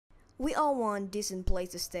We all want decent place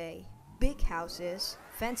to stay, big houses,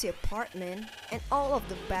 fancy apartment, and all of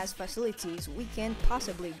the best facilities we can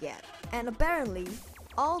possibly get. And apparently,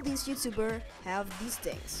 all these YouTubers have these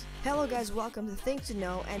things. Hello guys, welcome to Things to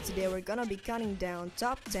Know, and today we're gonna be counting down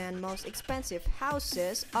top 10 most expensive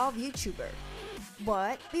houses of YouTuber.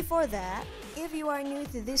 But before that, if you are new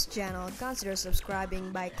to this channel, consider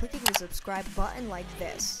subscribing by clicking the subscribe button like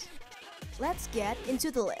this. Let's get into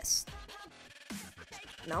the list.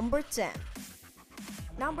 Number 10.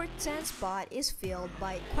 Number 10 spot is filled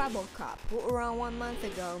by Cop, who around 1 month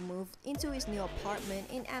ago moved into his new apartment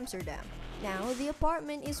in Amsterdam. Now, the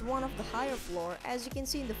apartment is one of the higher floor, as you can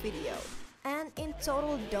see in the video, and in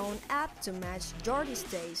total don't apt to match Jordy's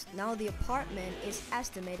taste. Now the apartment is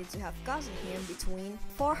estimated to have cost him between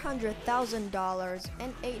 $400,000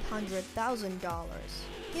 and $800,000.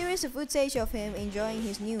 Here is a footage of him enjoying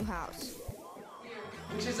his new house.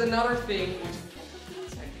 Which is another thing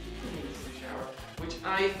which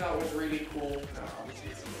I thought was really cool. Obviously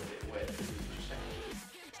it's a little bit wet.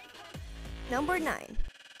 Number 9.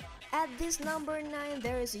 At this number 9,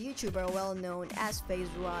 there is a YouTuber well known as FaZe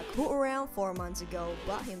Rock, who around 4 months ago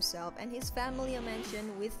bought himself and his family a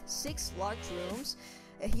mansion with 6 large rooms,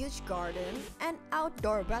 a huge garden, an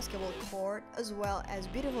outdoor basketball court, as well as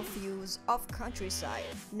beautiful views of countryside.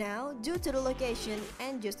 Now, due to the location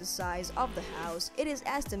and just the size of the house, it is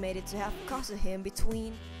estimated to have cost him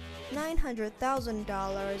between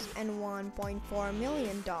 $900,000 and $1.4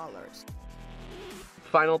 million.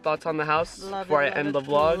 Final thoughts on the house before I end the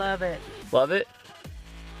vlog? Love it. Love it?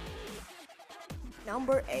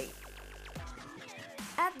 Number 8.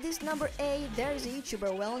 At this number 8, there is a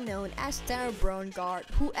YouTuber well known as Tanner Braungart,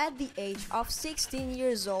 who at the age of 16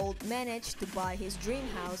 years old managed to buy his dream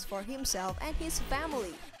house for himself and his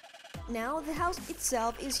family. Now, the house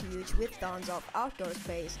itself is huge with tons of outdoor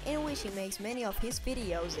space in which he makes many of his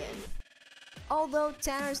videos in. Although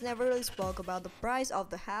Tanner's never really spoke about the price of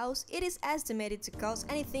the house, it is estimated to cost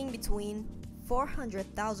anything between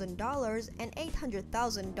 $400,000 and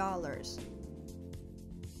 $800,000.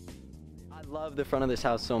 I love the front of this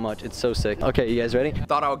house so much. It's so sick. Okay, you guys ready?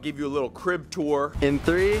 Thought I would give you a little crib tour. In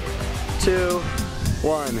 3, 2,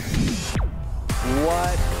 1.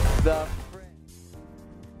 What the frick?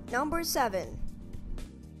 Number 7.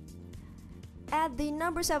 At the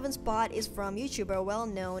number 7 spot is from YouTuber well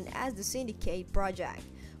known as the Syndicate Project,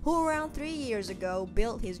 who around 3 years ago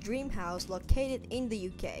built his dream house located in the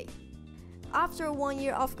UK. After 1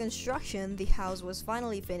 year of construction, the house was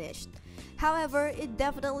finally finished. However, it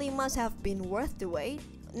definitely must have been worth the wait.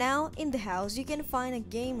 Now, in the house you can find a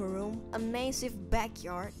game room, a massive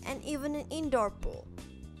backyard, and even an indoor pool.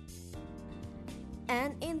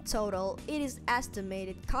 And in total, it is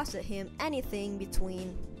estimated costed him anything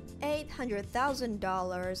between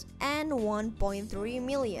 $800,000 and $1.3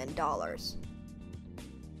 million.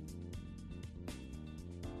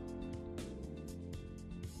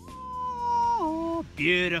 Oh,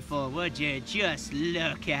 beautiful, would you just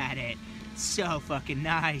look at it? So fucking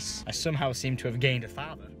nice. I somehow seem to have gained a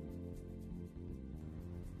father.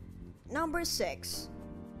 Number 6.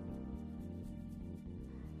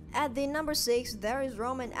 At the number 6, there is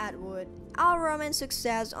Roman Atwood. Our Roman's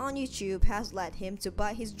success on YouTube has led him to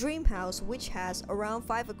buy his dream house, which has around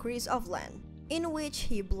 5 acres of land, in which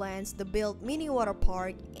he plans to build mini water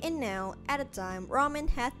park. And now, at a time, Roman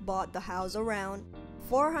had bought the house around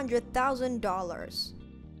 $400,000.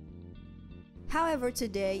 However,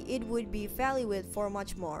 today it would be valued for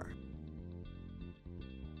much more.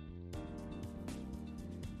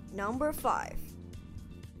 Number 5.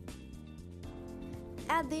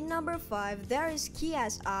 At the number 5, there is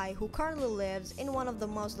KSI, who currently lives in one of the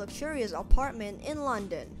most luxurious apartments in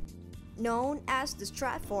London, known as the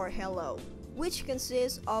Stratford Hello, which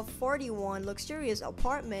consists of 41 luxurious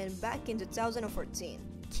apartments back in 2014.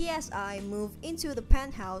 KSI moved into the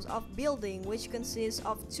penthouse of building, which consists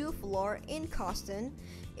of 2 floors in Coston.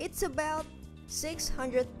 It's about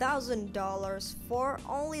 $600,000 for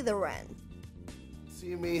only the rent.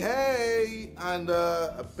 See me, hey, and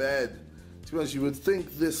a bed. To be honest, you would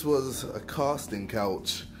think this was a casting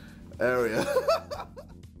couch area.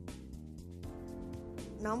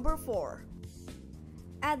 Number 4.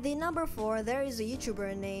 At the number 4, there is a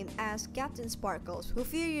YouTuber named as Captain Sparkles, who a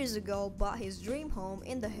few years ago bought his dream home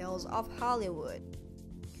in the hills of Hollywood.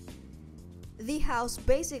 The house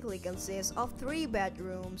basically consists of 3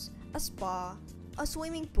 bedrooms, a spa, a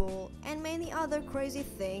swimming pool, and many other crazy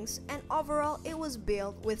things, and overall it was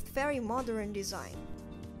built with very modern design.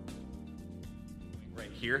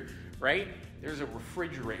 Right here, right? There's a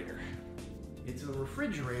refrigerator. It's a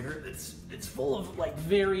refrigerator that's full of like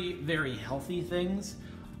very, very healthy things.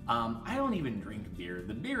 I don't even drink beer.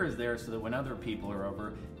 The beer is there so that when other people are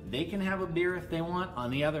over, they can have a beer if they want.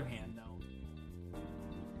 On the other hand, though.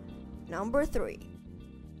 Number 3.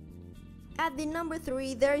 At the number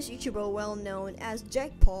 3, there is YouTuber well known as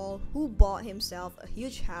Jake Paul, who bought himself a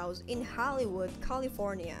huge house in Hollywood,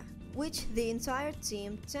 California, which the entire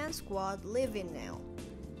Team 10 squad live in now.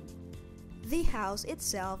 The house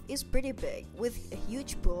itself is pretty big, with a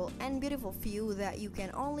huge pool and beautiful view that you can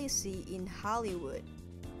only see in Hollywood.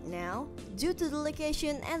 Now, due to the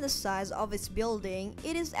location and the size of its building,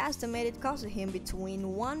 it is estimated costing him between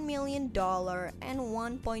 $1 million and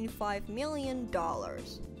 $1.5 million.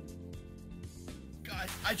 Guys,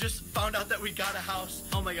 I just found out that we got a house.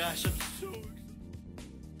 Oh my gosh, I'm so excited.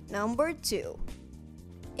 Number 2.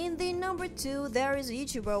 In the number 2, there is a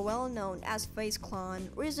YouTuber well known as Face Clan.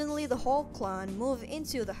 Recently, the whole clan moved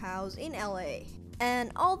into the house in LA.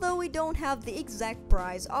 And although we don't have the exact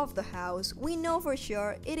price of the house, we know for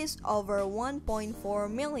sure it is over 1.4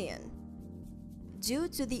 million. Due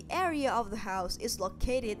to the area of the house is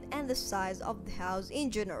located and the size of the house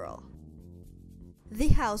in general. The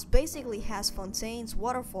house basically has fountains,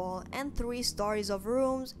 waterfall, and 3 stories of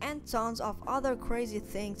rooms and tons of other crazy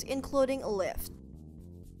things, including a lift.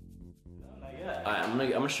 Alright, I'm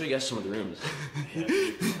gonna show you guys some of the rooms.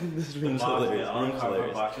 This room's hilarious.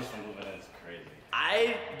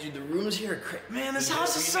 Dude, the rooms here are crazy. Man, this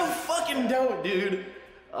house is so fucking dope, dude.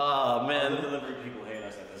 Oh man. Delivery people hate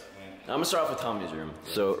us at this point. I'm gonna start off with Tommy's room.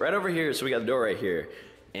 So right over here, so we got the door right here,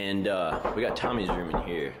 and we got Tommy's room in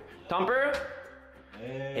here. Tomper.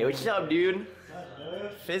 Hey, what's up, dude?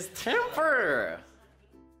 Fizz temper.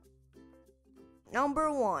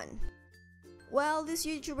 Number 1. Well, this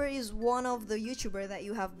YouTuber is one of the YouTubers that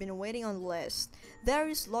you have been waiting on the list. There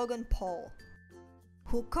is Logan Paul,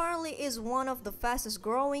 who currently is one of the fastest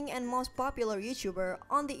growing and most popular YouTuber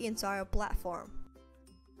on the entire platform.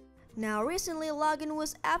 Now recently, Logan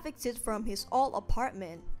was evicted from his old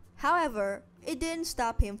apartment. However, it didn't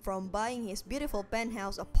stop him from buying his beautiful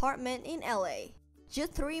penthouse apartment in LA.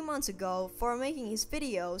 Just 3 months ago, for making his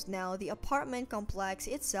videos, now the apartment complex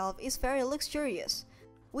itself is very luxurious,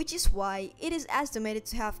 which is why it is estimated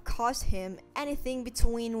to have cost him anything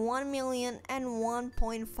between 1 million and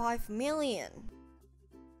 1.5 million.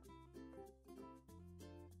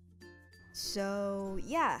 So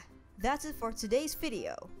yeah, that's it for today's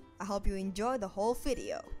video. I hope you enjoyed the whole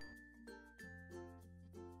video.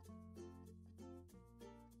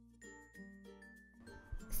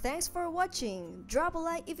 Thanks for watching. Drop a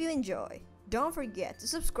like if you enjoy. Don't forget to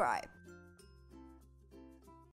subscribe.